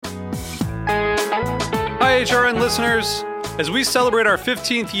HRN listeners. As we celebrate our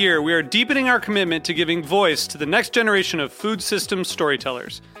 15th year, we are deepening our commitment to giving voice to the next generation of food systems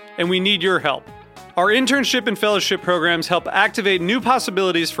storytellers, and we need your help. Our internship and fellowship programs help activate new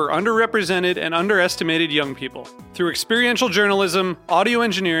possibilities for underrepresented and underestimated young people through experiential journalism, audio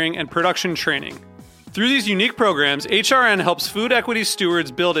engineering, and production training. Through these unique programs, HRN helps food equity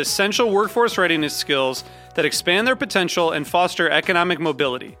stewards build essential workforce readiness skills that expand their potential and foster economic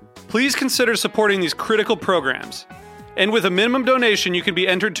mobility. Please consider supporting these critical programs. And with a minimum donation, you can be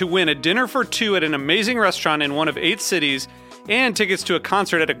entered to win a dinner for two at an amazing restaurant in one of 8 cities and tickets to a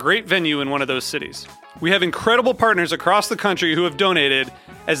concert at a great venue in one of those cities. We have incredible partners across the country who have donated,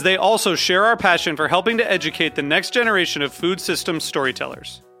 as they also share our passion for helping to educate the next generation of food systems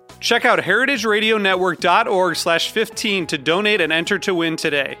storytellers. Check out heritageradionetwork.org/15 to donate and enter to win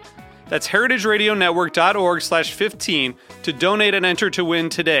today. That's heritageradionetwork.org/15 to donate and enter to win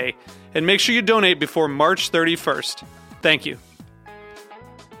today. And make sure you donate before March 31st. Thank you.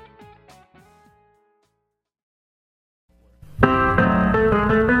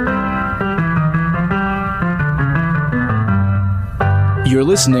 You're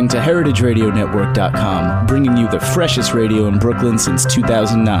listening to HeritageRadioNetwork.com, bringing you the freshest radio in Brooklyn since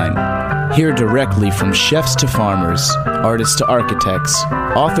 2009. Hear directly from chefs to farmers, artists to architects,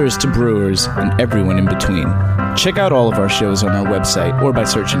 authors to brewers, and everyone in between. Check out all of our shows on our website or by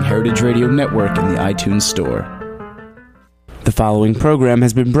searching Heritage Radio Network in the iTunes Store. The following program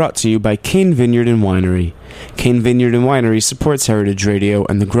has been brought to you by Cane Vineyard and Winery. Cane Vineyard and Winery supports Heritage Radio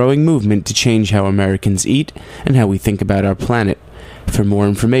and the growing movement to change how Americans eat and how we think about our planet. For more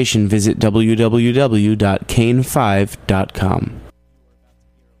information, visit www.cane5.com.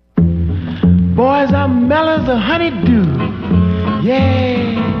 Boys, I'm mellow as a honeydew.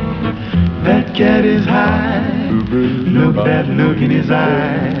 Yeah, that cat is high. Look that look in his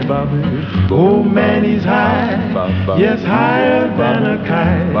eye. Oh man, he's high. Yes, higher than a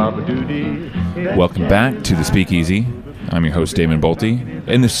kite. Welcome back to the Speakeasy. I'm your host, Damon Bolte.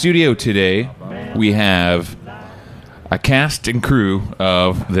 In the studio today, we have a cast and crew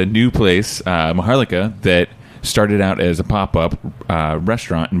of the new place, Maharlika, that started out as a pop-up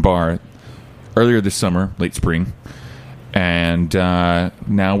restaurant and bar earlier this summer, late spring, and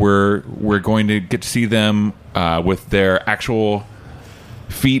now we're going to get to see them with their actual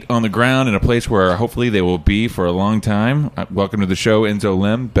feet on the ground in a place where hopefully they will be for a long time. Welcome to the show, Enzo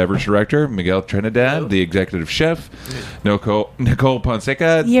Lim, beverage director, Miguel Trinidad, the executive chef, Nicole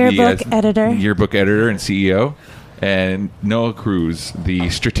Ponseca, yearbook editor and CEO. And Noah Cruz,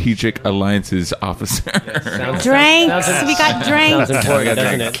 the Strategic Alliances Officer. Drinks. We got drinks. Sounds important,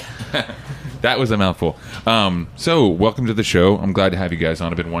 doesn't it? That was a mouthful. So, welcome to the show. I'm glad to have you guys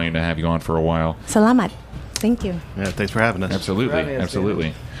on. I've been wanting to have you on for a while. Salamat. Thank you. Yeah, thanks for having us.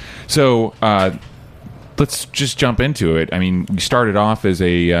 Absolutely. So, let's just jump into it. I mean, you started off as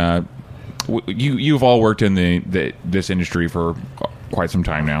a... you've all worked in this industry for quite some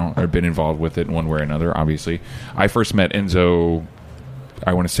time now. I've been involved with it in one way or another, obviously. I first met Enzo,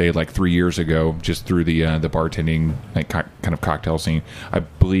 I want to say like 3 years ago, just through the bartending, like kind of cocktail scene. I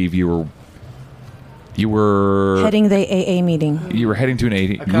believe you were heading the AA meeting. You were heading to an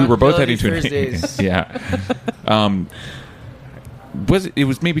AA. We were both heading to an AA. Yeah. It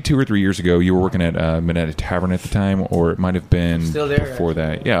was maybe 2 or 3 years ago. You were working at Minetta Tavern at the time, or it might have been still there before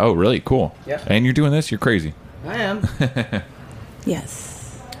that. Yeah. Oh, really? Cool. Yeah. And you're doing this? You're crazy. I am.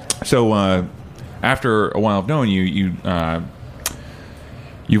 Yes. So after a while of knowing you,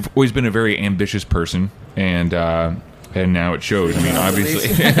 you've always been a very ambitious person, and now it shows. I mean, obviously.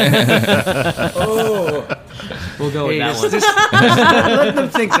 We'll go with that one. Let them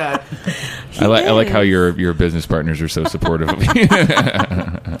think that. I like how your business partners are so supportive of you.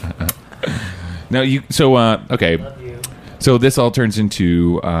 Now okay. So this all turns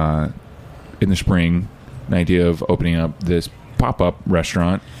into in the spring an idea of opening up this pop-up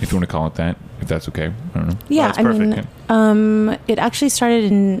restaurant, if you want to call it that, if that's okay. I don't know. Yeah, I mean, it actually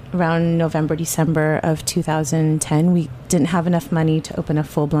started in around November, December of 2010. We didn't have enough money to open a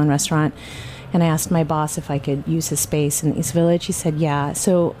full-blown restaurant, and I asked my boss if I could use his space in the East Village. He said, yeah.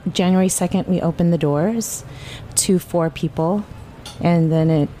 So January 2nd, we opened the doors to 4 people, and then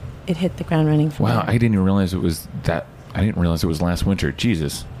it hit the ground running from there. I didn't even realize it was that. I didn't realize it was last winter.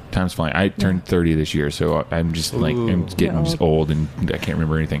 Jesus. Time's flying. I turned 30 this year, so I'm just I'm getting just old, and I can't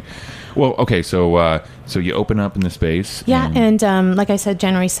remember anything. Well, okay, so you open up in the space. Yeah, and like I said,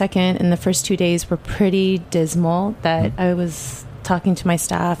 January 2nd, and the first 2 days were pretty dismal. That I was talking to my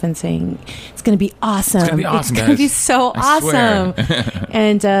staff and saying, it's going to be awesome. It's going to be awesome, It's going to be guys. so I awesome. swear.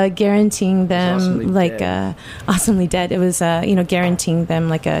 And guaranteeing them Awesomely dead. It was, guaranteeing them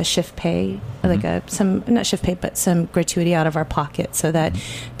like a shift pay, like not shift pay, but some gratuity out of our pocket so that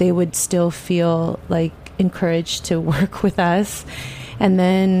they would still feel like encouraged to work with us. And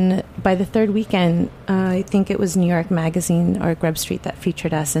then by the third weekend, I think it was New York Magazine or Grub Street that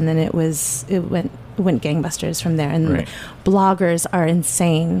featured us, and then it went gangbusters from there. And Right. bloggers are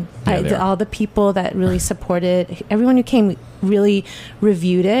insane. Yeah, they are. All the people that really supported, everyone who came really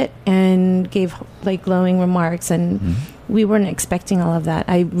reviewed it and gave like glowing remarks. And we weren't expecting all of that.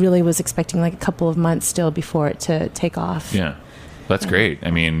 I really was expecting like a couple of months still before it to take off. Yeah, that's great. I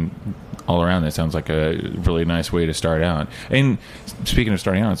mean, all around, that sounds like a really nice way to start out. And speaking of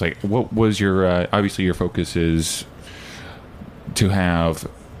starting out, it's like, what was your, obviously your focus is to have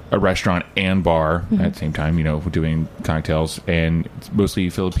a restaurant and bar at the same time, you know, doing cocktails, and it's mostly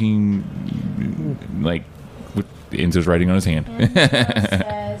Philippine, like, with Enzo's writing on his hand.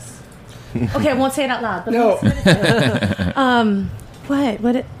 Okay, I won't say it out loud. But No.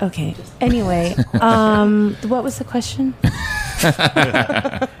 Okay. Anyway, what was the question?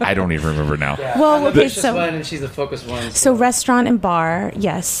 I don't even remember now. Well, okay, She's so one and she's the focused one. So restaurant and bar,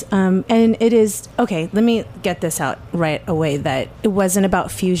 yes. And it is, okay, let me get this out right away, that it wasn't about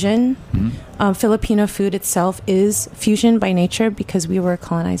fusion. Filipino food itself is fusion by nature because we were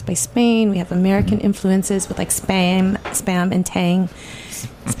colonized by Spain. We have American influences with like spam and tang.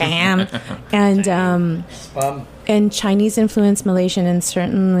 Spam. And Chinese influence, Malaysian, and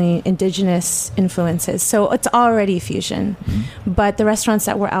certainly indigenous influences. So it's already fusion. But the restaurants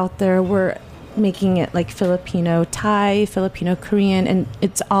that were out there were making it like Filipino Thai, Filipino Korean, and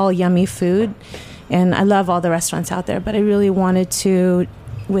it's all yummy food. And I love all the restaurants out there, but I really wanted to,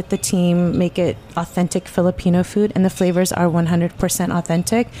 with the team, make it authentic Filipino food, and the flavors are 100%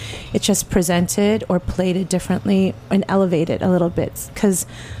 authentic. It's just presented or plated differently and elevated a little bit, because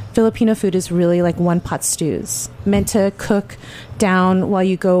Filipino food is really like one-pot stews, meant to cook down while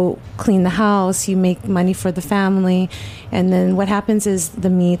you go clean the house. You make money for the family, and then what happens is the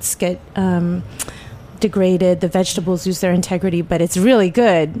meats get degraded, the vegetables lose their integrity, but it's really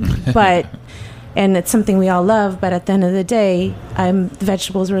good. But and it's something we all love, but at the end of the day, the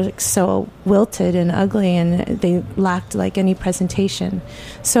vegetables were like so wilted and ugly, and they lacked like any presentation.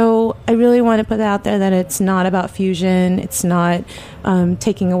 So I really want to put out there that it's not about fusion. It's not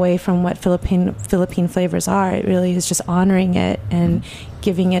taking away from what Philippine flavors are. It really is just honoring it and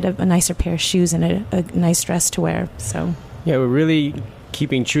giving it a nicer pair of shoes and a nice dress to wear. So yeah, we're really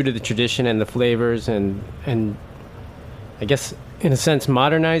keeping true to the tradition and the flavors, and I guess in a sense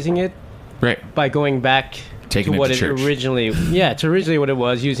modernizing it. Right. By going back Taking to what it it to church. originally what it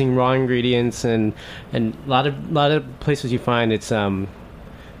was, using raw ingredients, and a lot of places you find it's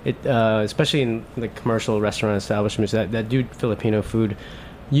especially in the commercial restaurant establishments that do Filipino food,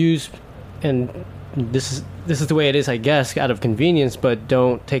 use, and this is the way it is, I guess, out of convenience, but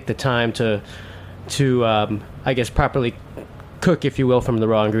don't take the time to I guess properly cook, if you will, from the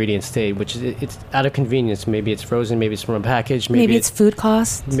raw ingredient state, which is it's out of convenience. Maybe it's frozen, maybe it's from a package, maybe it's food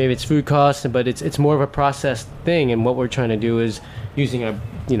costs. Maybe it's food costs, but it's more of a processed thing. And what we're trying to do is using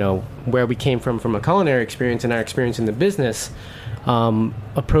where we came from a culinary experience and our experience in the business,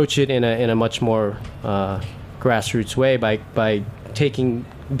 approach it in a much more grassroots way by taking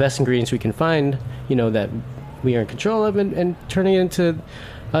the best ingredients we can find, that we are in control of, and turning it into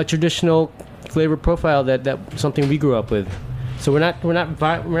a traditional flavor profile that something we grew up with. So we're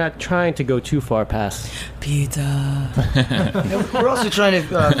not trying to go too far past pizza. We're also trying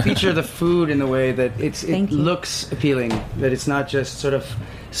to feature the food in the way that it you. looks appealing. That it's not just sort of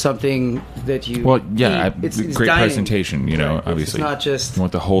something that you. Well, yeah, eat. It's great dining. presentation. Right. Obviously, it's not just. you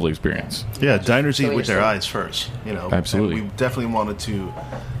want the whole experience. Yeah, diners eat So with their you're eyes first. Absolutely. And we definitely wanted to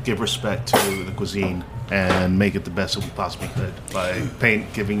give respect to the cuisine and make it the best that we possibly could by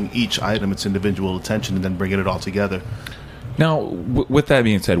giving each item its individual attention and then bringing it all together. Now, with that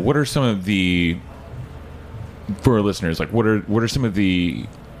being said, what are some of the, for our listeners, like what are some of the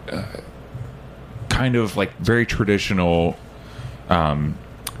kind of like very traditional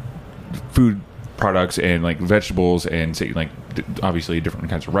food products and like vegetables and say like obviously different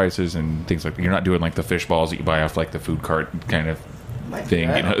kinds of rices and things like that? You're not doing like the fish balls that you buy off like the food cart kind of thing.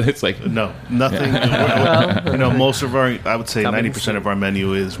 It's like No, nothing. Most of our, I would say 90% of our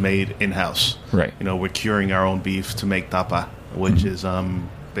menu is made in-house. Right. We're curing our own beef to make tapa, which is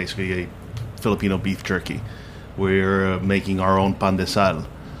basically a Filipino beef jerky. We're making our own pan de sal.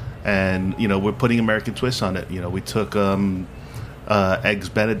 And, we're putting American twists on it. We took eggs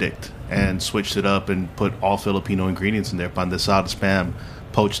Benedict and switched it up and put all Filipino ingredients in there. Pandesal, spam,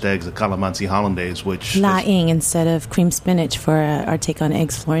 poached eggs, the calamansi hollandaise, which laing instead of cream spinach for our take on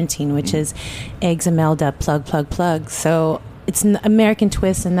eggs Florentine, which is eggs Imelda plug. So it's an American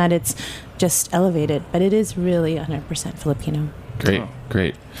twist in that it's just elevated, but it is really 100% Filipino.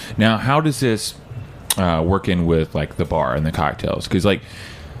 Great. Now, how does this work in with like the bar and the cocktails? Because like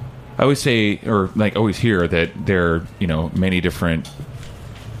I always say, or like always hear that there are, you know, many different.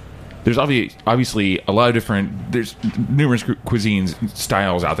 There's obviously a lot of different. There's numerous cuisines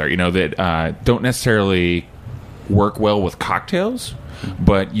styles out there, you know, that don't necessarily work well with cocktails,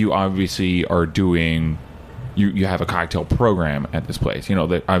 but you obviously are doing. You have a cocktail program at this place. You know,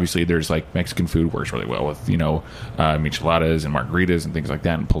 that obviously there's like Mexican food works really well with, you know, micheladas and margaritas and things like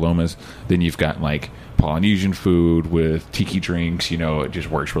that and palomas. Then you've got like Polynesian food with tiki drinks. You know, it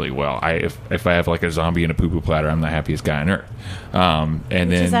just works really well. If I have like a zombie in a poo-poo platter, I'm the happiest guy on earth. Which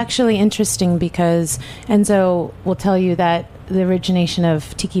is actually interesting because Enzo will tell you that the origination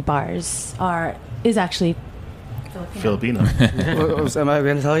of tiki bars is actually Filipino. Am I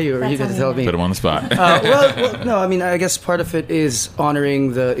going to tell you, or are you going to tell me? Put him on the spot. Well, no. I mean, I guess part of it is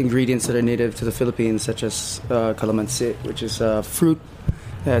honoring the ingredients that are native to the Philippines, such as calamansi, which is fruit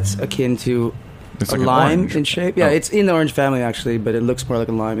that's akin to a lime in shape. Yeah, it's in the orange family actually, but it looks more like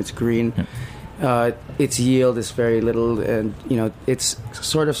a lime. It's green. Yeah. Its yield is very little, and you know, it's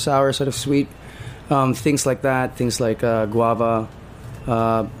sort of sour, sort of sweet. Things like that. Things like guava,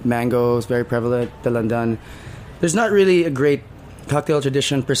 mango is very prevalent. Dalandan. There's not really a great cocktail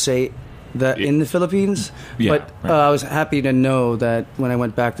tradition per se in the Philippines, but I was happy to know that when I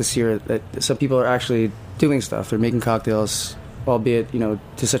went back this year that some people are actually doing stuff. They're making cocktails, albeit, you know,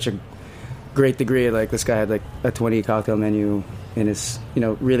 to such a great degree. Like this guy had like a 20 cocktail menu in his, you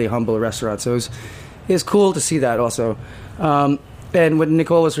know, really humble restaurant. So it was cool to see that also. And what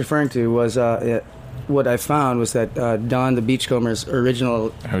Nicole was referring to was what I found was that Don the Beachcomber's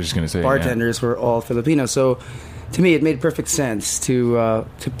original bartenders were all Filipino. So to me, it made perfect sense to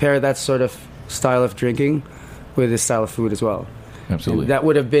pair that sort of style of drinking with this style of food as well. Absolutely. And that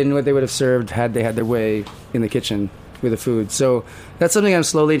would have been what they would have served had they had their way in the kitchen with the food. So that's something I'm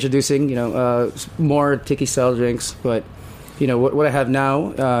slowly introducing, you know, more tiki-style drinks. But, you know, what I have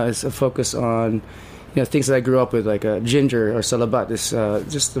now is a focus on, you know, things that I grew up with, like ginger or salabat. This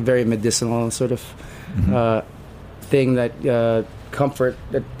just a very medicinal sort of thing that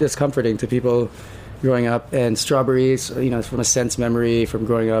that's comforting to people growing up. And strawberries, you know, from a sense memory from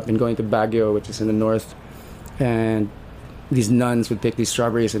growing up and going to Baguio, which is in the north, and these nuns would pick these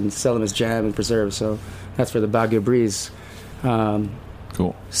strawberries and sell them as jam and preserves. So that's for the Baguio breeze.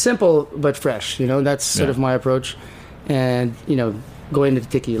 Cool. Simple but fresh, you know, that's sort of my approach. And, you know, going into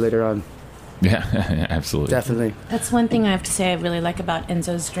tiki later on. Yeah, absolutely. Definitely. That's one thing I have to say I really like about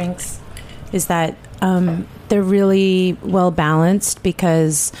Enzo's drinks is that they're really well balanced,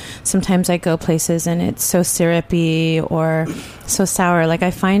 because sometimes I go places and it's so syrupy or so sour. Like,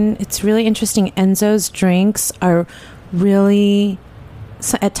 I find it's really interesting. Enzo's drinks are really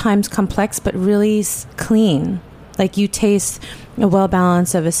at times complex, but really clean. Like, you taste a well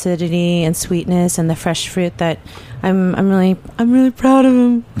balance of acidity and sweetness and the fresh fruit that I'm really proud of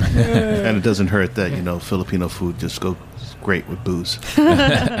him. And it doesn't hurt that, you know, Filipino food just goes great with booze.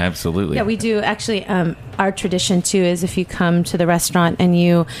 Absolutely. Yeah, we do. Actually, our tradition, too, is if you come to the restaurant and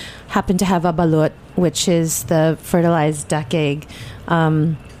you happen to have a balut, which is the fertilized duck egg,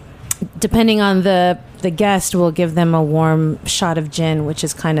 depending on the guest, we'll give them a warm shot of gin, which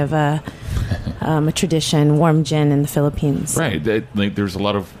is kind of a tradition, warm gin in the Philippines. Right. Like, there's a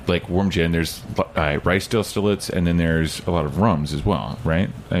lot of like warm gin. There's rice distillates, and then there's a lot of rums as well, right?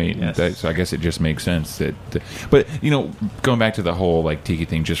 I mean, so I guess it just makes sense that. But, you know, going back to the whole like tiki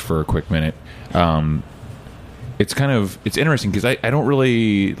thing, just for a quick minute, it's interesting because I don't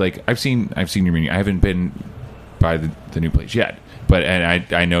really like. I've seen your menu. I haven't been by the new place yet, but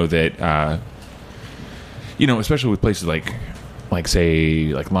I know that. You know, especially with places like say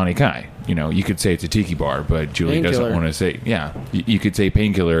like Lani Kai, you know, you could say it's a tiki bar, but Julie doesn't want to say. Yeah, you could say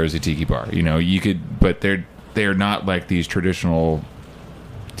Painkiller is a tiki bar. You know, you could, but they're not like these traditional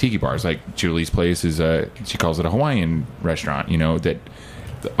tiki bars. Like Julie's place is she calls it a Hawaiian restaurant. You know, that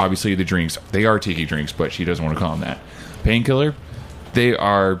obviously the drinks, they are tiki drinks, but she doesn't want to call them that. Painkiller,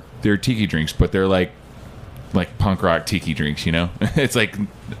 they're tiki drinks, but they're like punk rock tiki drinks, you know? It's like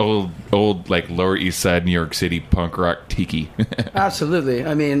old like Lower East Side New York City punk rock tiki. Absolutely.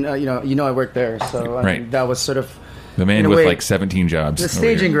 I mean, you know I worked there, so I mean, that was sort of the man with like 17 jobs. The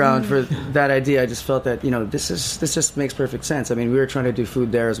staging ground for that idea. I just felt that, you know, this just makes perfect sense. I mean, we were trying to do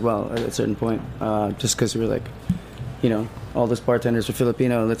food there as well at a certain point, just because we were like, all those bartenders are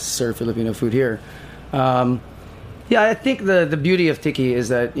Filipino. Let's serve Filipino food here. I think the beauty of tiki is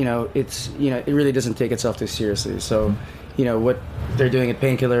that it really doesn't take itself too seriously. So, what they're doing at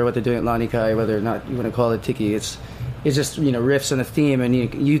Painkiller, what they're doing at Lanikai, whether or not you want to call it tiki, it's just riffs on a theme, and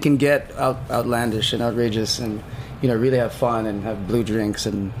you can get outlandish and outrageous, and really have fun and have blue drinks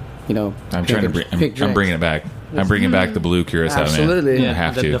and I'm bringing it back. I'm bringing back the blue curacao. Absolutely, man. I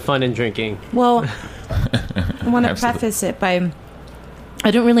have to. The fun in drinking. Well, I want to preface it by,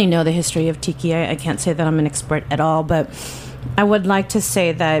 I don't really know the history of tiki. I can't say that I'm an expert at all, but I would like to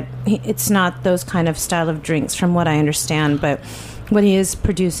say that it's not those kind of style of drinks from what I understand, but what he is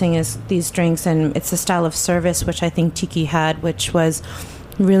producing is these drinks, and it's a style of service which I think tiki had, which was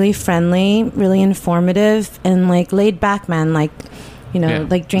really friendly, really informative, and like laid back, man, like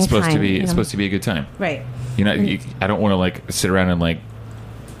like drink it's supposed time. It's supposed to be a good time, right? I don't want to like sit around and like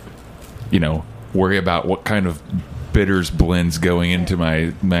worry about what kind of bitters blends going into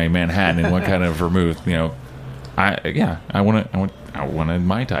my Manhattan and what kind of vermouth. I want a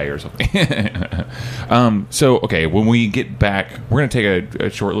Mai Tai or something. So okay, when we get back, we're going to take a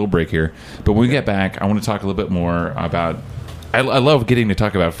short little break here. But when we get back, I want to talk a little bit more about. I love getting to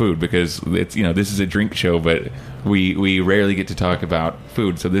talk about food because it's this is a drink show, but we rarely get to talk about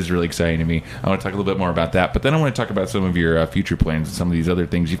food. So this is really exciting to me. I want to talk a little bit more about that, but then I want to talk about some of your future plans and some of these other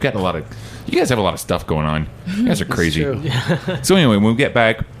things. You guys have a lot of stuff going on. You guys are crazy. So anyway, when we get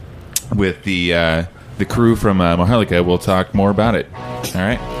back with the crew from Maharlika, we'll talk more about it. All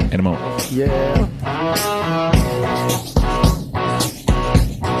right, in a moment. Yeah.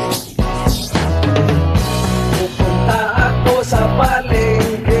 Sa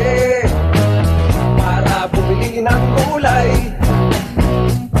palengke para bumili ng gulay,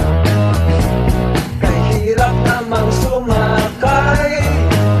 kay hirap namang sumakay,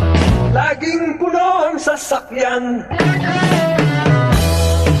 laging puno ang sasakyan.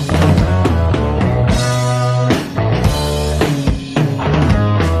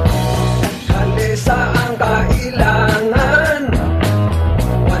 Kalesa ang kailangan,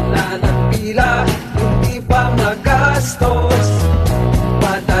 wala nang pila, hindi pa magastos,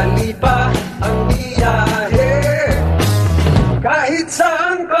 madali pa ang biyahe, kahit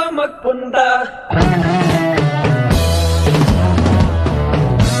saan ka magpunta.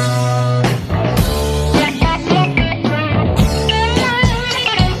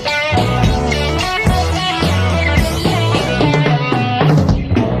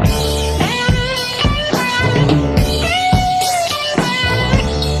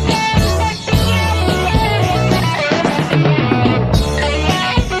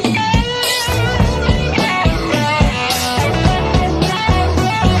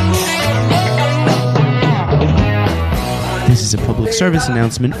 This is a public service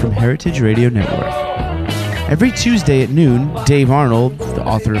announcement from Heritage Radio Network. Every Tuesday at noon, Dave Arnold, the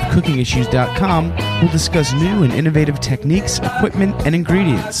author of CookingIssues.com, will discuss new and innovative techniques, equipment, and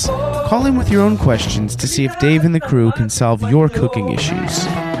ingredients. Call in with your own questions to see if Dave and the crew can solve your cooking issues.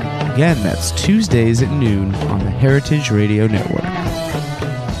 Again, that's Tuesdays at noon on the Heritage Radio Network.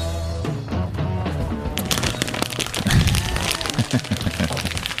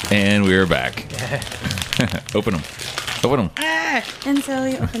 And we're back. Open them. And so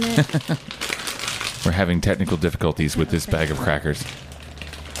we open it. We're having technical difficulties with this bag of crackers.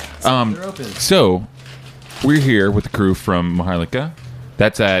 So we're here with the crew from Maharlika.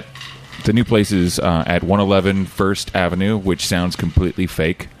 That's at the new place is at 111 First Avenue, which sounds completely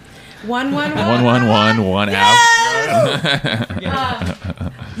fake. 111 1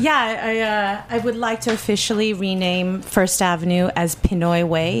 I would like to officially rename First Avenue as Pinoy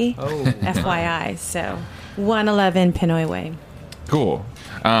Way. Oh. FYI. So 111 Pinoy Way. Cool.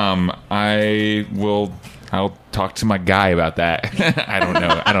 I'll talk to my guy about that. I don't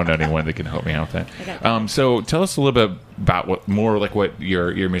know anyone that can help me out with that. Okay. So tell us a little bit about what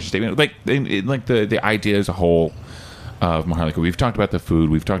your mission statement, like the idea as a whole of Maharlika. We've talked about the food,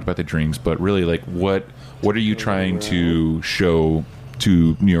 we've talked about the drinks, but really, like, what are you trying to show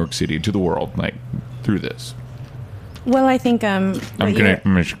to New York City, to the world, like, through this? Well, I think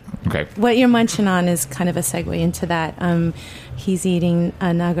okay. What you're munching on is kind of a segue into that. He's eating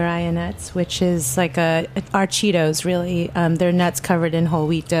nagaraya nuts, which is like our Cheetos, really. They're nuts covered in whole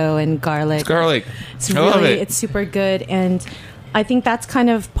wheat dough and garlic. It's garlic. I love it. It's super good, and I think that's kind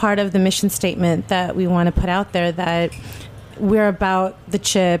of part of the mission statement that we want to put out there, that we're about the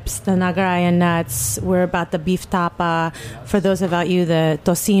chips, the nagaraya nuts. We're about the beef tapa. For those about you, the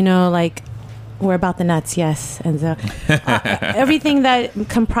tocino, like, we're about the nuts, yes. And so everything that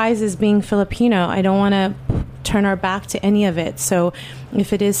comprises being Filipino, I don't want to turn our back to any of it. So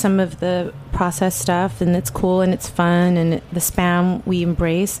if it is some of the processed stuff, and it's cool and it's fun, and the spam we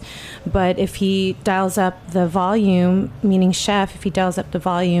embrace. But if he dials up the volume, meaning chef, if he dials up the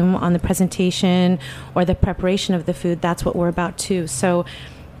volume on the presentation or the preparation of the food, that's what we're about too. So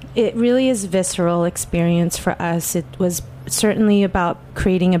it really is a visceral experience for us. It was certainly about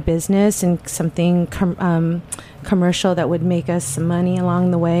creating a business and something commercial that would make us some money along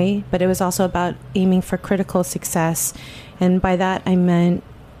the way, but it was also about aiming for critical success. And by that I meant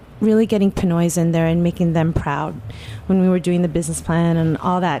really getting Pinoys in there and making them proud. When we were doing the business plan and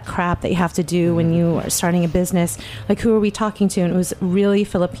all that crap that you have to do when you are starting a business, like, who are we talking to? And it was really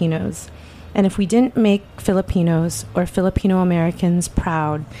Filipinos. And if we didn't make Filipinos or Filipino Americans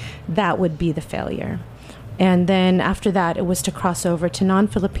proud, that would be the failure. And then after that, it was to cross over to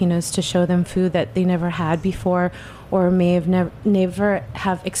non-Filipinos to show them food that they never had before or may have never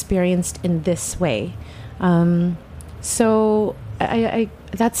have experienced in this way. So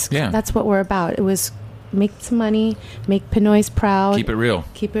that's what we're about. It was make some money, make Pinoys proud. Keep it real.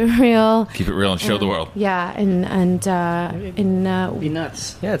 Keep it real. Keep it real and show the world. Yeah, and be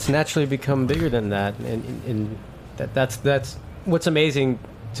nuts. Yeah, it's naturally become bigger than that, and that's what's amazing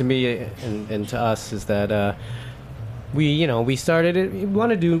to me and to us is that we started it. We want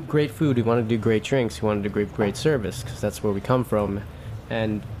to do great food. We want to do great drinks. We want to do great service because that's where we come from.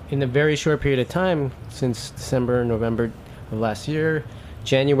 And in a very short period of time, since December, November of last year,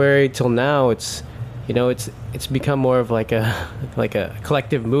 January till now, it's become more of like a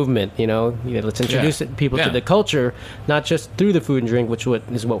collective movement. Let's introduce people to the culture, not just through the food and drink, which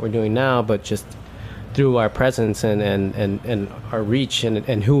is what we're doing now, but just through our presence and our reach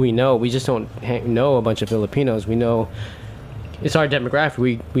and who we know. We just don't know a bunch of Filipinos. We know it's our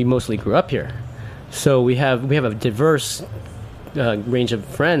demographic. We mostly grew up here, so we have a diverse range of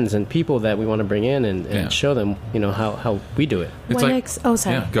friends and people that we want to bring in and show them how we do it. Sorry.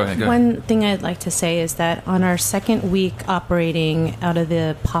 Yeah, go ahead. One thing I'd like to say is that on our second week operating out of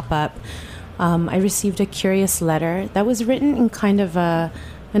the pop-up, I received a curious letter that was written in kind of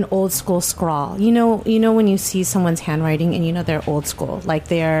an old school scrawl. You know when you see someone's handwriting and they're old school, like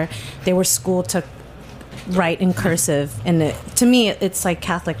they were schooled to write in cursive, and to me it's like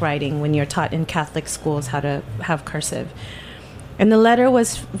Catholic writing when you're taught in Catholic schools how to have cursive. And the letter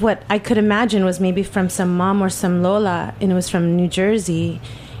was what I could imagine was maybe from some mom or some Lola, and it was from New Jersey.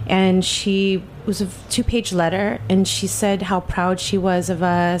 And it was a 2-page letter, and she said how proud she was of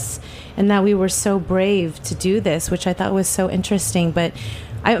us and that we were so brave to do this, which I thought was so interesting. But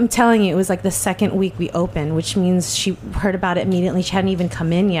I'm telling you, it was like the second week we opened, which means she heard about it immediately. She hadn't even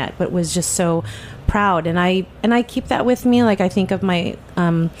come in yet, but was just so proud. And I keep that with me. Like, I think of my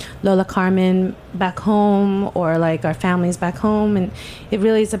Lola Carmen back home, or like our families back home, and it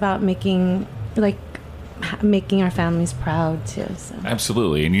really is about making our families proud too. So.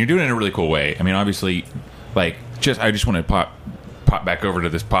 Absolutely, and you're doing it in a really cool way. I mean, obviously, I just want to pop back over to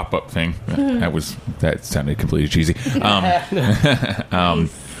this pop-up thing. That sounded completely cheesy.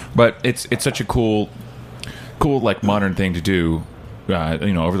 But it's such a cool like modern thing to do.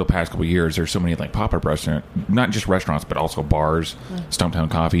 Over the past couple of years, there's so many like pop-up restaurants, not just restaurants, but also bars. Stumptown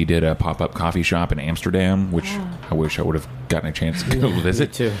Coffee did a pop-up coffee shop in Amsterdam, which I wish I would have gotten a chance to go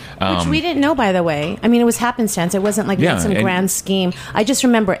visit too. Which we didn't know, by the way. I mean, it was happenstance. It wasn't like some grand scheme. I just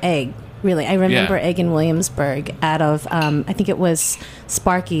remember Egg. Really, I remember Egg in Williamsburg out of I think it was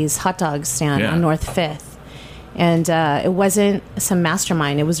Sparky's hot dog stand on North 5th. And it wasn't some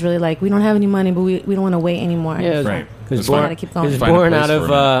mastermind. It was really like, we don't have any money, but we don't want to wait anymore. Yeah, right. It was born out of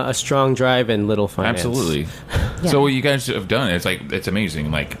a strong drive and little finance. Absolutely. Yeah. So what you guys have done, it's amazing.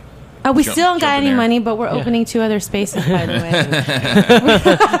 Like, we still don't got any money, but we're opening 2 other spaces, by the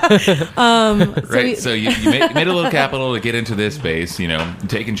way. So you made a little capital to get into this space.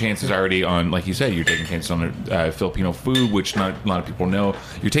 Taking chances already on, like you said, you're taking chances on Filipino food, which not a lot of people know.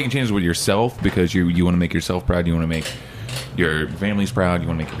 You're taking chances with yourself because you want to make yourself proud. You want to make your family's proud. You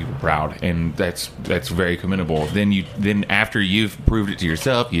want to make people proud, and that's very commendable. Then after you've proved it to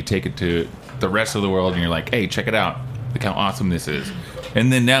yourself, you take it to the rest of the world, and you're like, hey, check it out. Look how awesome this is.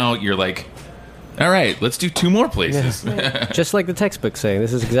 And then now you're like, all right, let's do 2 more places. Yeah. Just like the textbook saying,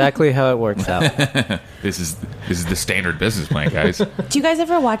 this is exactly how it works out. This is the standard business plan, guys. Do you guys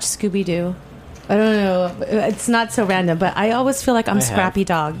ever watch Scooby-Doo? I don't know. It's not so random, but I always feel like I'm Scrappy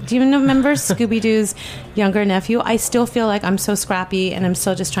Dog. Do you remember Scooby-Doo's younger nephew? I still feel like I'm so scrappy, and I'm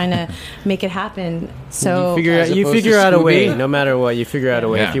still just trying to make it happen. So you figure out a way, no matter what. You figure out a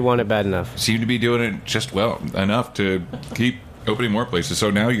way if you want it bad enough. Seem to be doing it just well enough to keep opening more places. So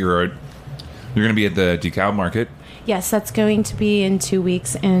now you're going to be at the DeKalb Market. Yes, that's going to be in 2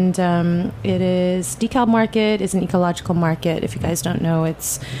 weeks, and it is DeKalb Market is an ecological market. If you guys don't know,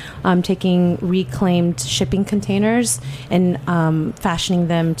 it's taking reclaimed shipping containers and fashioning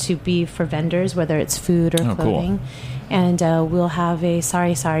them to be for vendors, whether it's food or clothing. Cool. And we'll have a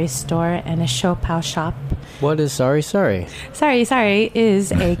Sari Sari store and a Show Pow shop. What is Sari Sari? Sari Sari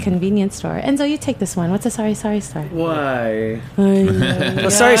is a convenience store. Enzo, you take this one. What's a Sari Sari store? Why?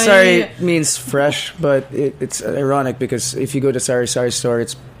 Well, Sari Sari means fresh, but it's ironic because if you go to Sari Sari store,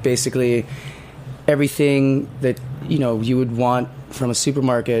 it's basically everything that you would want from a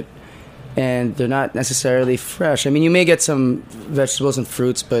supermarket, and they're not necessarily fresh. I mean, you may get some vegetables and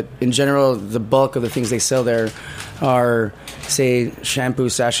fruits, but in general, the bulk of the things they sell there are, say, shampoo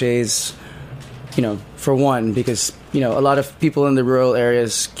sachets, for one, because, a lot of people in the rural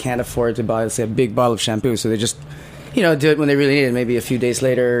areas can't afford to buy, let's say, a big bottle of shampoo, so they just, do it when they really need it. Maybe a few days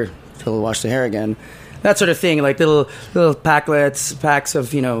later, they'll wash their hair again. That sort of thing, like little packs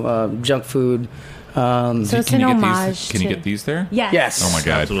of, junk food. So it's an homage. Can you get these there? Yes. Oh my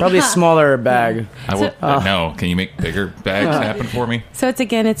God. Probably a smaller bag. I will. No. Can you make bigger bags happen for me? So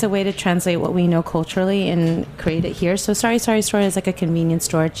it's a way to translate what we know culturally and create it here. So Sari Sari store is like a convenience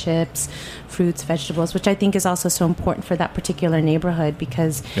store, chips, fruits, vegetables, which I think is also so important for that particular neighborhood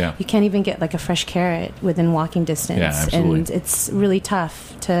because you can't even get like a fresh carrot within walking distance. Yeah, absolutely. And it's really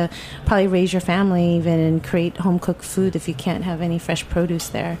tough to probably raise your family even and create home cooked food if you can't have any fresh produce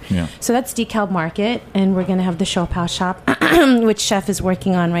there. Yeah. So that's DeKalb Market. And we're going to have the Show Pow shop, which Chef is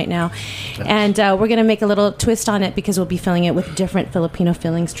working on right now. And we're going to make a little twist on it because we'll be filling it with different Filipino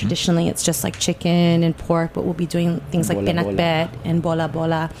fillings. Traditionally, it's just like chicken and pork, but we'll be doing things like pinakbet and bola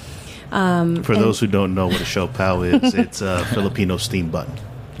bola. For those who don't know what a Show Pow is, it's a Filipino steam bun.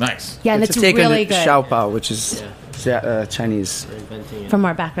 Nice. Yeah, and it's a take really on good. Xiao Pao, which is Chinese. From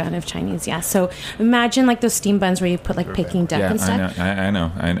our background of Chinese, yeah. So imagine like those steam buns where you put like Peking duck and stuff. I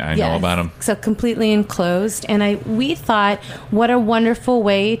know about them. So completely enclosed. And we thought, what a wonderful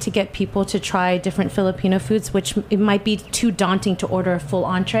way to get people to try different Filipino foods, which it might be too daunting to order a full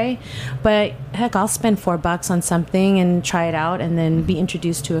entree. But heck, I'll spend $4 on something and try it out and then be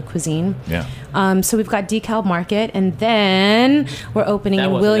introduced to a cuisine. Yeah. So we've got DeKalb Market, and then we're opening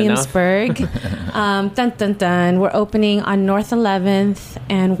in Williamsburg. Dun dun dun. We're opening on North 11th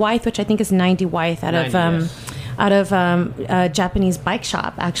and Wythe, which I think is 90 Wythe, out of a Japanese bike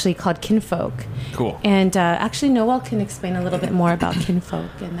shop actually called Kinfolk. Cool. And actually, Noel can explain a little bit more about Kinfolk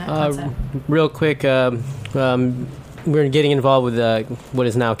and that concept. Real quick, we're getting involved with what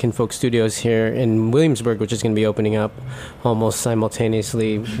is now Kinfolk Studios here in Williamsburg, which is going to be opening up almost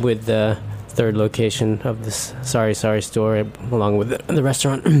simultaneously with the third location of this Sari Sari store, along with the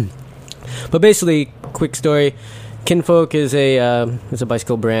restaurant. But basically, quick story: Kinfolk is a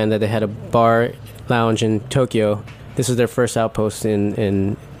bicycle brand that they had a bar lounge in Tokyo. This is their first outpost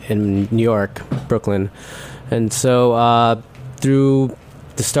in New York, Brooklyn, and so through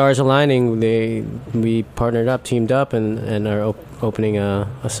the stars aligning, we teamed up, and are opening a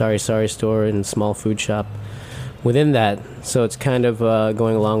Sari Sari store and small food shop within that. So it's kind of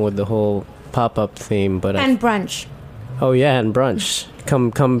going along with the whole pop-up theme, but and brunch. Oh yeah, and brunch.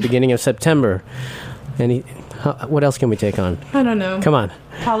 Come beginning of September. What else can we take on? I don't know. Come on.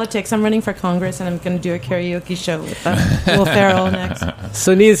 Politics. I'm running for Congress, and I'm going to do a karaoke show with Will Ferrell next.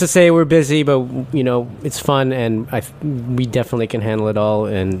 So needless to say, we're busy, but it's fun, and we definitely can handle it all,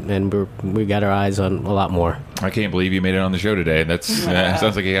 and we got our eyes on a lot more. I can't believe you made it on the show today. That's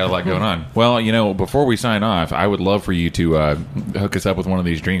sounds like you got a lot going on. Well, before we sign off, I would love for you to hook us up with one of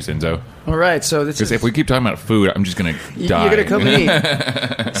these drinks, Enzo. All right, so this because if we keep talking about food, I'm just going to die. You're going to come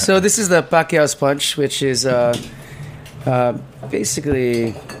and eat. So this is the Pacquiao's Punch, which is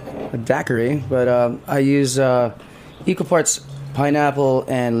basically a daiquiri, but I use equal parts pineapple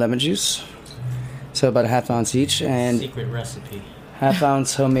and lemon juice, so about a half ounce each, and secret recipe: half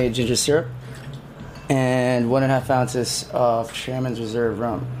ounce homemade ginger syrup, and 1.5 ounces of Chairman's Reserve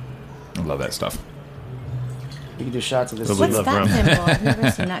rum. I love that stuff. You can do shots of this. What's that symbol? I've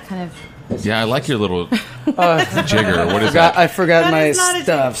never seen that kind of. Yeah, I like your little jigger. What is I forgot my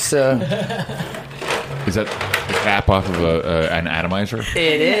stuff. So is that the cap off of an atomizer?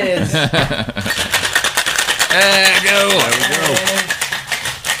 It is. There we go.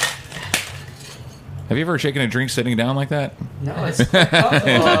 Have you ever shaken a drink sitting down like that? No, it's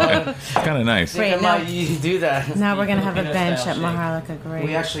kind of nice. Great, now, you do that. Now we're going to have a bench at Maharlika. Great.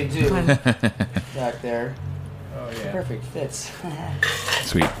 We actually do. Back there. Oh, yeah. Perfect fits.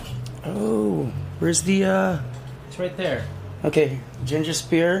 Sweet. Oh, where's the... It's right there. Okay, ginger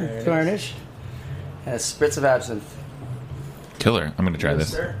spear garnish. And a spritz of absinthe. Killer. I'm going to try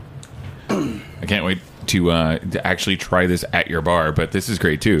this. I can't can't wait to actually try this at your bar. But this is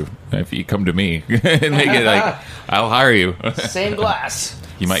great too. If you come to me and make it like, I'll hire you. Same glass.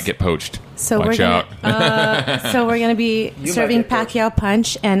 You might get poached. So Watch we're out. So we're going to be serving Pacquiao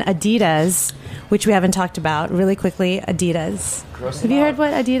Punch and Adidas, which we haven't talked about. Really quickly, Adidas. Have you heard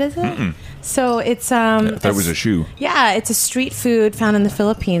what Adidas is? Mm-mm. So it's I thought it was a shoe. Yeah, it's a street food found in the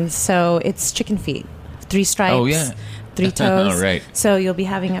Philippines. So it's chicken feet, 3 stripes. Oh, yeah. 3 toes. All right. So you'll be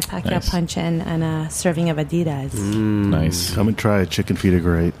having a Pacquiao Nice. Punch and a serving of Adidas. Nice. Come and try it. Chicken feet are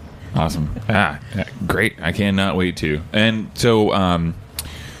great. Awesome. Yeah, great. I cannot wait to. And so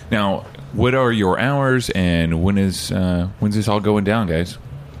now, what are your hours and when's this all going down, guys?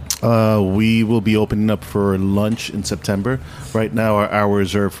 We will be opening up for lunch in September. Right now, our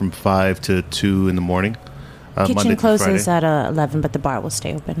hours are from 5 to 2 in the morning. Monday Kitchen through closes Friday. at 11, but the bar will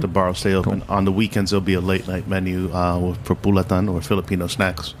stay open. The bar will stay open. On the weekends, there'll be a late night menu for pulatan or Filipino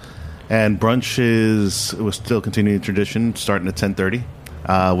snacks. And brunch we're still continuing the tradition, starting at 10:30.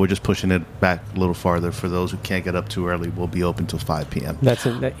 We're just pushing it back a little farther. For those who can't get up too early, we'll be open till 5 p.m. That's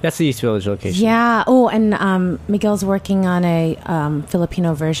the East Village location. Yeah. Oh, and Miguel's working on a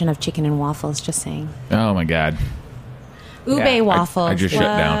Filipino version of chicken and waffles. Just saying. Oh my God! Ube Yeah. waffles. I just shut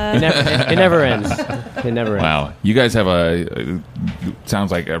down. It never ends. It never ends. Wow, you guys have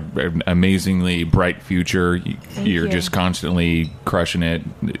sounds like an amazingly bright future. You're you. just constantly crushing it.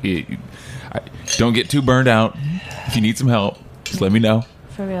 Don't get too burned out. If you need some help, just let me know.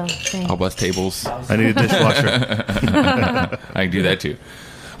 For real. Thanks. I'll bust tables. I need a dishwasher. I can do that too.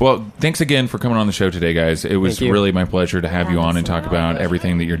 Well, thanks again for coming on the show today, guys. It was Thank you. really my pleasure to have you on and talk about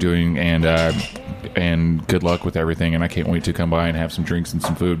everything that you're doing, and good luck with everything. And I can't wait to come by and have some drinks and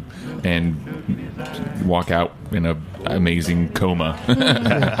some food and walk out in an amazing coma.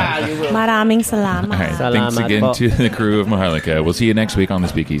 Maraming salamat. All right. Salamat Thanks again po. to the crew of Maharlika. We'll see you next week on the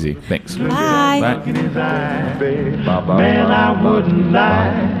Speakeasy. Thanks. Bye. Bye. in his eye. Man, I wouldn't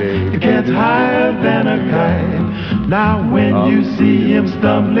lie. He gets higher than a kite. Now when you see him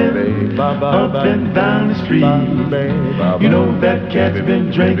stumbling up and down the street, you know that cat's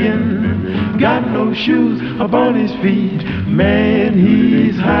been drinking, got no shoes upon his feet. Man,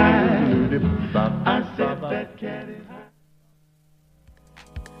 he's high. I said that cat is high.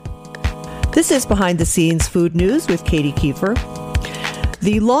 This is Behind the Scenes Food News with Katie Kiefer.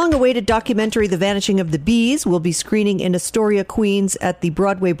 The long-awaited documentary The Vanishing of the Bees will be screening in Astoria, Queens at the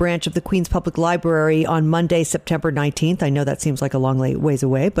Broadway branch of the Queens Public Library on Monday, September 19th. I know that seems like a long ways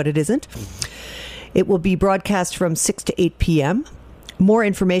away, but it isn't. It will be broadcast from 6 to 8 p.m. More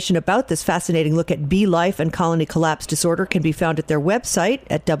information about this fascinating look at bee life and colony collapse disorder can be found at their website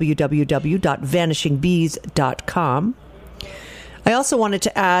at www.vanishingbees.com. I also wanted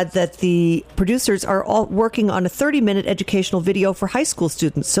to add that the producers are all working on a 30-minute educational video for high school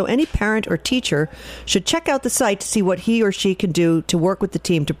students, so any parent or teacher should check out the site to see what he or she can do to work with the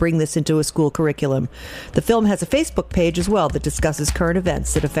team to bring this into a school curriculum. The film has a Facebook page as well that discusses current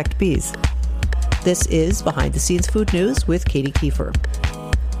events that affect bees. This is Behind the Scenes Food News with Katie Kiefer.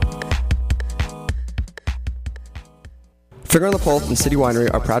 Finger on the Pulse and City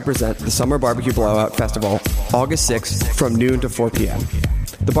Winery are proud to present the Summer Barbecue Blowout Festival, August 6th from noon to 4 p.m.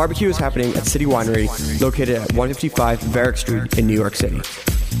 The barbecue is happening at City Winery, located at 155 Varick Street in New York City.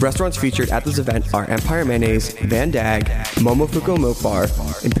 Restaurants featured at this event are Empire Mayonnaise, Van Dag, Momofuku Milk Bar,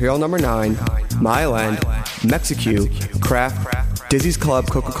 Imperial No. 9, Mile End, Mexicu, Kraft, Dizzy's Club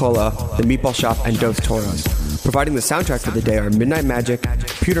Coca-Cola, The Meatball Shop, and Dos Toros. Providing the soundtrack for the day are Midnight Magic,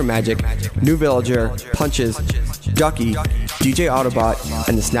 Pewter Magic, New Villager, Punches, Ducky, DJ Autobot,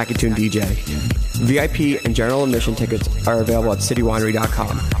 and the Snackatoon DJ. VIP and general admission tickets are available at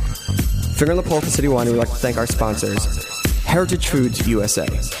citywinery.com. Finger on the Pulse for City Winery would like to thank our sponsors: Heritage Foods USA,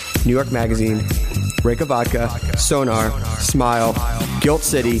 New York Magazine, Reka Vodka, Sonar, Smile, Guilt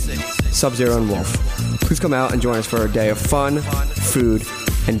City, Sub-Zero, and Wolf. Please come out and join us for a day of fun, food,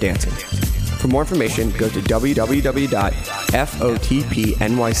 and dancing. For more information, go to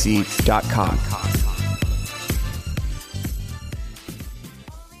www.fotpnyc.com.